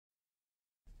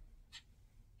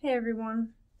Hey everyone,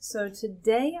 so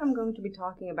today I'm going to be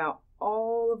talking about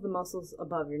all of the muscles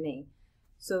above your knee.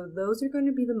 So those are going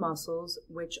to be the muscles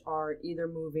which are either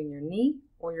moving your knee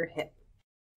or your hip.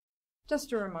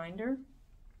 Just a reminder,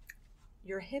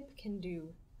 your hip can do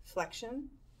flexion,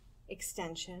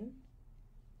 extension,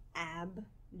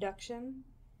 abduction,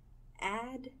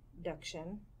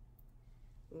 adduction,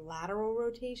 lateral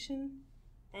rotation,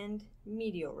 and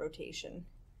medial rotation.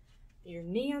 Your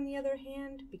knee, on the other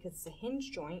hand, because it's a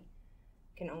hinge joint,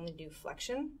 can only do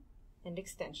flexion and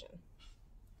extension.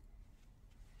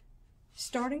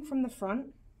 Starting from the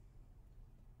front,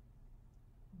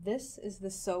 this is the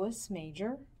psoas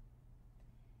major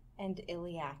and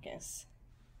iliacus.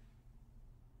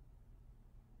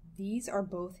 These are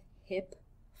both hip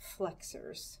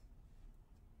flexors.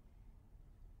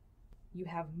 You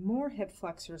have more hip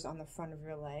flexors on the front of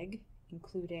your leg,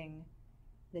 including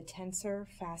the Tensor,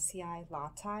 fasciae,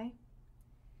 latae,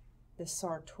 the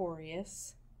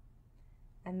sartorius,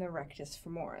 and the rectus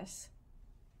femoris.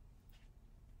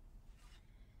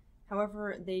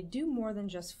 However, they do more than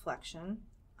just flexion.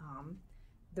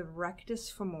 The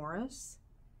rectus femoris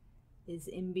is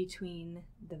in between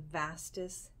the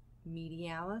vastus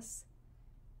medialis,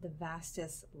 the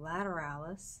vastus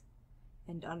lateralis,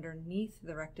 and underneath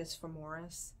the rectus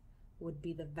femoris would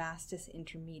be the vastus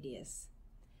intermedius.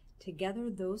 Together,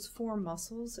 those four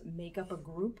muscles make up a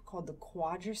group called the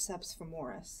quadratus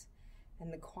femoris,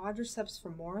 and the quadratus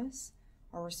femoris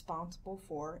are responsible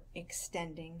for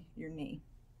extending your knee.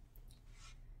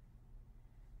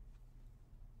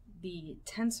 The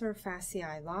tensor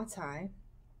fasciae latae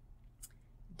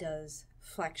does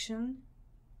flexion,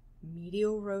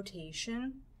 medial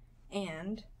rotation,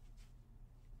 and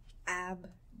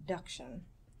abduction.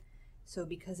 So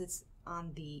because it's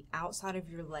on the outside of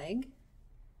your leg,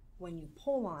 when you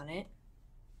pull on it,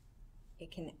 it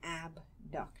can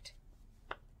abduct.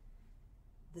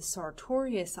 The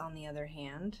sartorius, on the other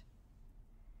hand,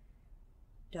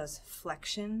 does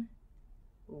flexion,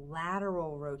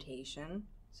 lateral rotation,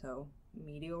 so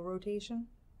medial rotation,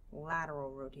 lateral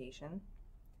rotation,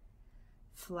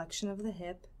 flexion of the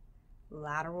hip,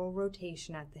 lateral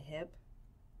rotation at the hip,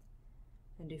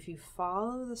 and if you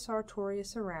follow the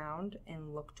sartorius around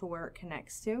and look to where it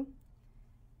connects to,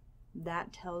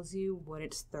 that tells you what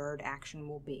its third action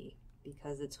will be,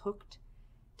 because it's hooked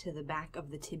to the back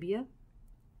of the tibia,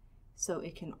 so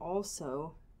it can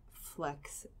also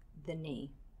flex the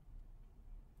knee.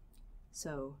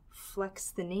 So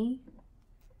flex the knee,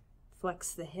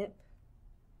 flex the hip,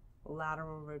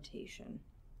 lateral rotation.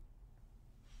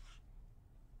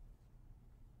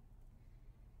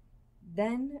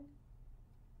 Then,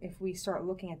 if we start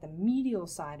looking at the medial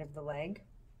side of the leg,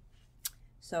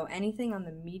 so anything on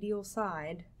the medial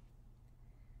side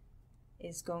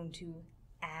is going to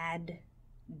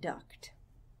adduct.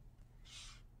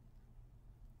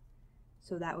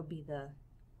 So that would be the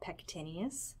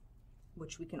pectineus,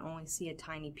 which we can only see a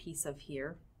tiny piece of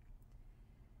here.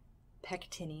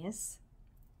 Pectineus,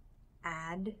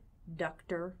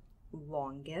 adductor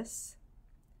longus.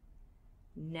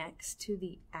 Next to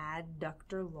the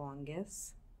adductor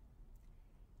longus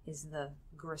is the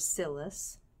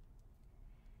gracilis.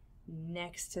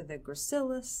 Next to the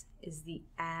gracilis is the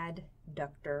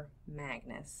adductor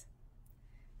magnus.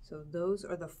 So those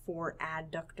are the four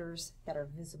adductors that are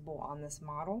visible on this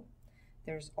model.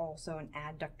 There's also an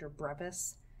adductor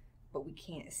brevis, but we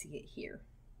can't see it here.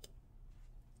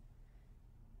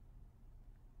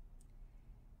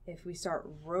 If we start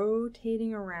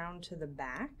rotating around to the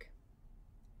back,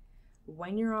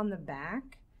 when you're on the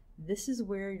back, this is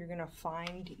where you're going to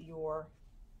find your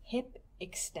hip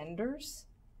extenders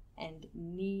and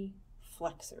knee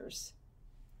flexors.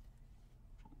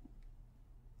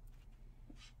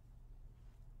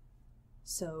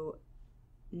 So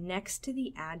next to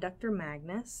the adductor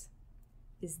magnus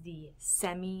is the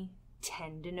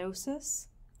semitendinosus,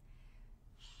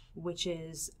 which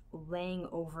is laying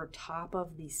over top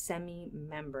of the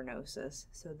semimembranosus.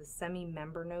 So the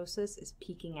semimembranosus is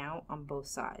peeking out on both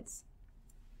sides.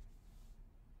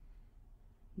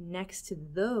 Next to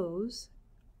those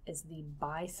is the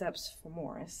biceps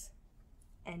femoris,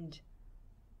 and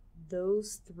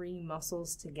those three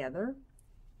muscles together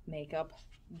make up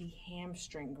the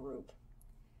hamstring group.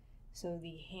 So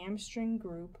the hamstring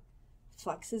group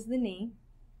flexes the knee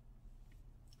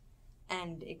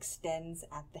and extends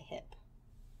at the hip.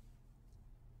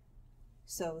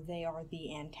 So they are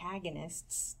the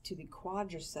antagonists to the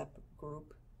quadricep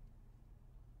group,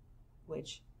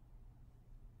 which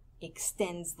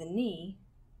extends the knee,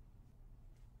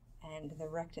 and the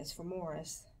rectus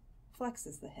femoris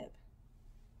flexes the hip.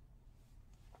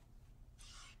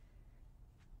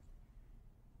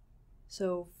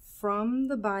 So from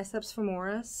the biceps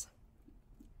femoris,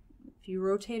 if you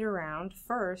rotate around,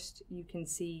 first you can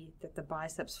see that the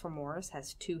biceps femoris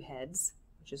has two heads,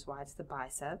 which is why it's the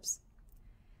biceps.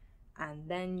 And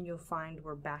then you'll find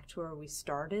we're back to where we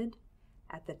started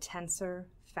at the tensor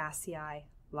fasciae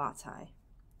latae.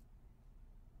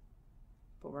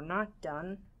 But we're not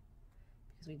done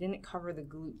because we didn't cover the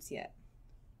glutes yet.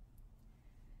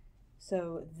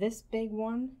 So this big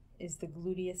one is the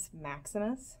gluteus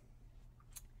maximus.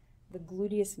 The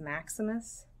gluteus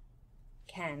maximus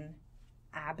can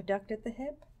abduct at the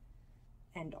hip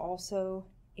and also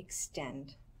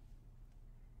extend.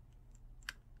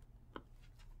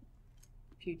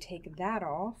 If you take that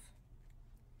off,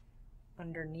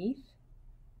 underneath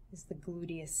is the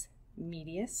gluteus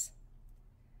medius.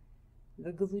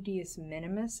 The gluteus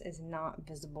minimus is not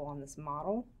visible on this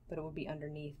model, but it will be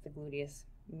underneath the gluteus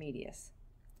medius.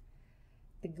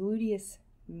 The gluteus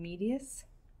medius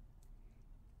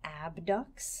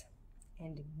abducts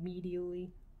and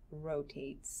medially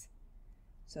rotates.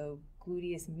 So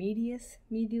gluteus medius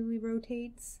medially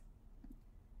rotates,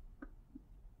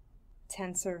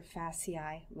 tensor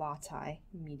fasciae latae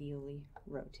medially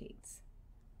rotates.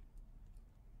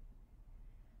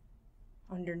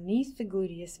 Underneath the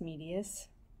gluteus medius,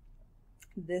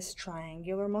 this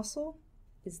triangular muscle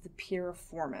is the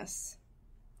piriformis.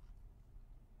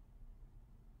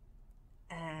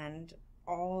 And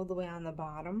all the way on the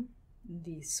bottom,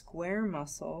 the square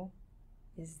muscle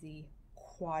is the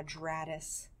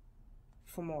quadratus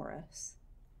femoris.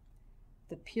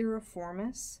 The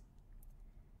piriformis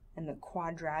and the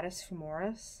quadratus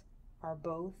femoris are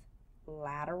both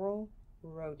lateral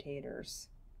rotators.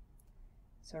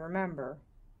 So remember,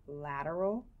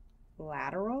 lateral,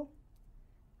 lateral,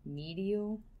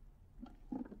 medial,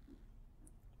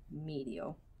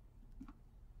 medial.